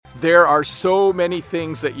There are so many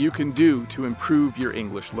things that you can do to improve your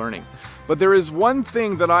English learning. But there is one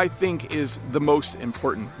thing that I think is the most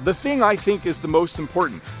important. The thing I think is the most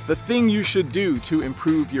important, the thing you should do to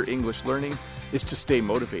improve your English learning, is to stay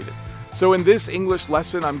motivated. So in this English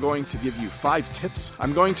lesson, I'm going to give you 5 tips.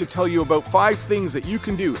 I'm going to tell you about 5 things that you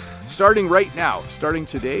can do starting right now, starting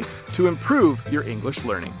today, to improve your English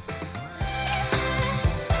learning.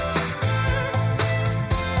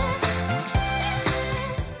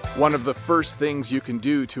 One of the first things you can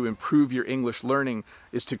do to improve your English learning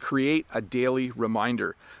is to create a daily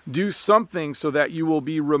reminder. Do something so that you will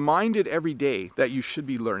be reminded every day that you should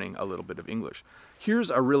be learning a little bit of English.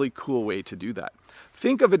 Here's a really cool way to do that.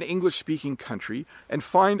 Think of an English-speaking country and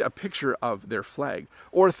find a picture of their flag.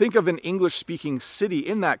 Or think of an English-speaking city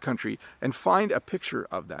in that country and find a picture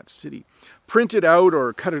of that city. Print it out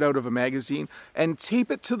or cut it out of a magazine and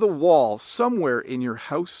tape it to the wall somewhere in your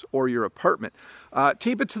house or your apartment.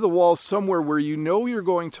 Tape it to the wall somewhere where you know you're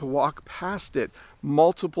going to walk past it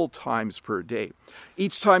multiple times per day.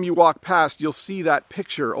 Each time you walk past, you'll see that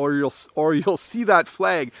picture or you'll see that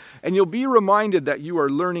flag, and you'll be reminded that you are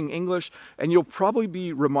learning English, and you'll probably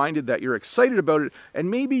be reminded that you're excited about it,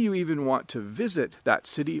 and maybe you even want to visit that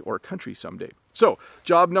city or country someday. So,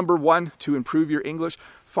 job number 1 to improve your English: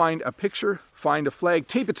 find a picture, find a flag,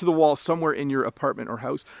 tape it to the wall somewhere in your apartment or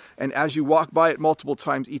house, and as you walk by it multiple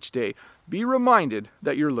times each day, be reminded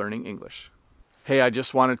that you're learning English. Hey, I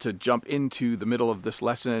just wanted to jump into the middle of this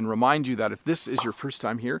lesson and remind you that if this is your first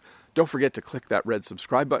time here, don't forget to click that red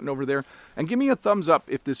subscribe button over there and give me a thumbs up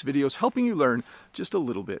if this video is helping you learn just a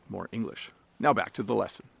little bit more English. Now back to the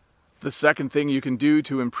lesson. The second thing you can do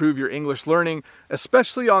to improve your English learning,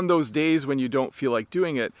 especially on those days when you don't feel like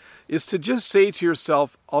doing it, is to just say to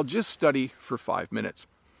yourself, I'll just study for 5 minutes.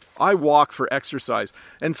 I walk for exercise,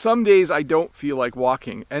 and some days I don't feel like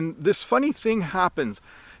walking. And this funny thing happens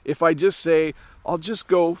if I just say, I'll just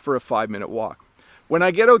go for a 5-minute walk. When I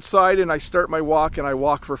get outside and I start my walk and I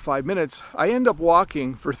walk for 5 minutes, I end up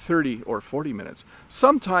walking for 30 or 40 minutes.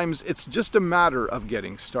 Sometimes it's just a matter of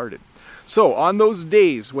getting started. So on those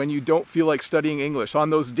days when you don't feel like studying English, on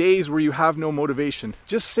those days where you have no motivation,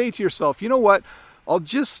 just say to yourself, you know what? I'll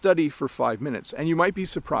just study for 5 minutes, and you might be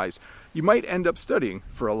surprised. You might end up studying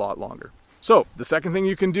for a lot longer. So, the second thing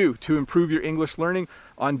you can do to improve your English learning,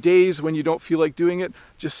 on days when you don't feel like doing it,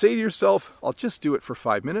 just say to yourself, I'll just do it for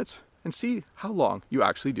 5 minutes, and see how long you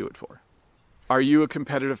actually do it for. Are you a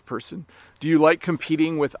competitive person? Do you like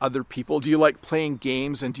competing with other people? Do you like playing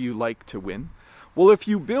games, and do you like to win? Well, if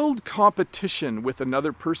you build competition with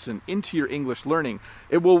another person into your English learning,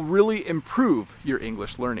 it will really improve your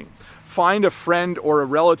English learning. Find a friend or a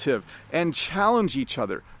relative and challenge each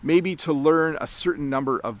other, maybe to learn a certain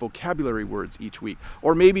number of vocabulary words each week,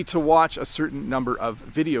 or maybe to watch a certain number of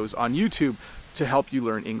videos on YouTube to help you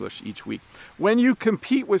learn English each week. When you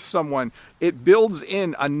compete with someone, it builds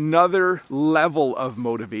in another level of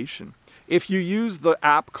motivation. If you use the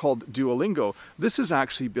app called Duolingo, this is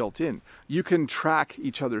actually built in. You can track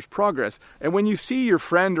each other's progress. And when you see your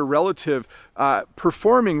friend or relative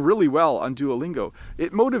performing really well on Duolingo,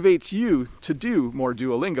 it motivates you to do more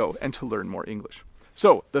Duolingo and to learn more English.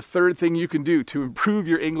 So the third thing you can do to improve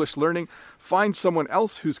your English learning, find someone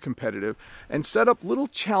else who's competitive and set up little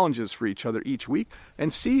challenges for each other each week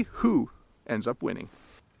and see who ends up winning.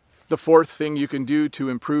 The fourth thing you can do to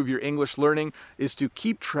improve your English learning is to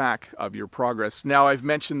keep track of your progress. Now, I've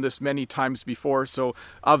mentioned this many times before, so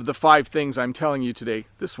of the 5 things I'm telling you today,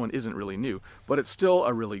 this one isn't really new, but it's still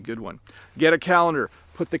a really good one. Get a calendar.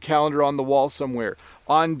 Put the calendar on the wall somewhere.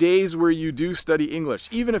 On days where you do study English,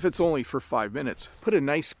 even if it's only for 5 minutes, put a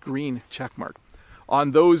nice green check mark.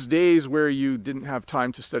 On those days where you didn't have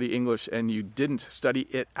time to study English and you didn't study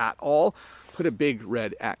it at all, put a big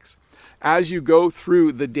red X. As you go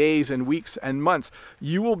through the days and weeks and months,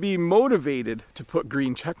 you will be motivated to put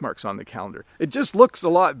green check marks on the calendar. It just looks a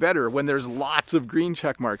lot better when there's lots of green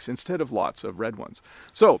check marks instead of lots of red ones.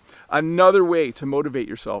 So, another way to motivate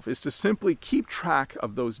yourself is to simply keep track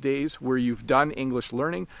of those days where you've done English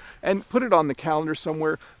learning and put it on the calendar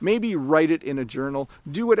somewhere. Maybe write it in a journal.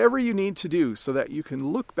 Do whatever you need to do so that you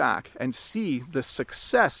can look back and see the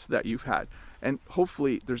success that you've had. And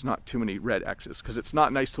hopefully there's not too many red X's, because it's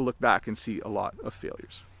not nice to look back and see a lot of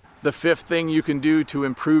failures. The fifth thing you can do to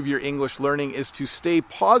improve your English learning is to stay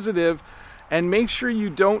positive and make sure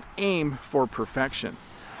you don't aim for perfection.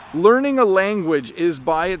 Learning a language is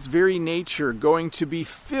by its very nature going to be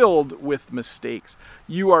filled with mistakes.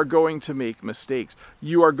 You are going to make mistakes.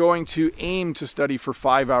 You are going to aim to study for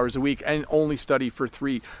 5 hours a week and only study for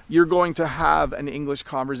 3. You're going to have an English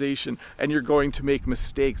conversation and you're going to make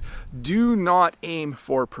mistakes. Do not aim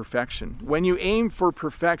for perfection. When you aim for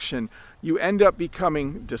perfection, you end up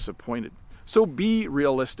becoming disappointed. So be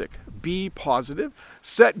realistic, be positive,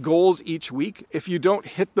 set goals each week. If you don't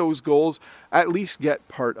hit those goals, at least get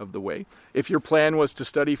part of the way. If your plan was to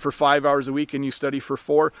study for 5 hours a week and you study for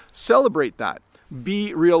 4, celebrate that.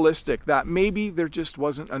 Be realistic that maybe there just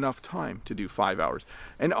wasn't enough time to do 5 hours.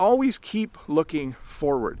 And always keep looking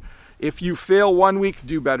forward. If you fail one week,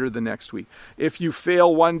 do better the next week. If you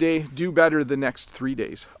fail one day, do better the next 3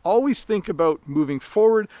 days. Always think about moving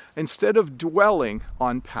forward instead of dwelling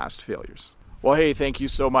on past failures. Well, hey, thank you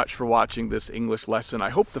so much for watching this English lesson.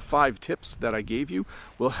 I hope the 5 tips that I gave you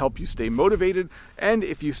will help you stay motivated. And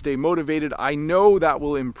if you stay motivated, I know that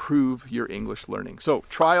will improve your English learning. So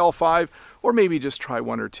try all 5, or maybe just try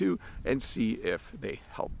 1 or 2 and see if they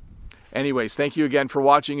help. Anyways, thank you again for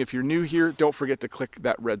watching. If you're new here, don't forget to click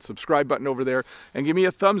that red subscribe button over there and give me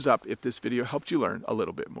a thumbs up if this video helped you learn a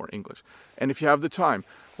little bit more English. And if you have the time,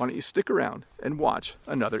 why don't you stick around and watch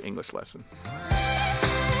another English lesson.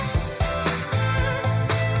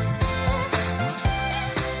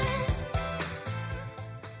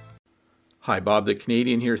 Hi, Bob the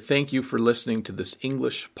Canadian here. Thank you for listening to this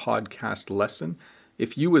English podcast lesson.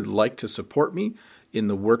 If you would like to support me in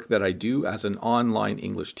the work that I do as an online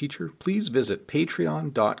English teacher, please visit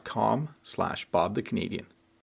patreon.com/BobTheCanadian.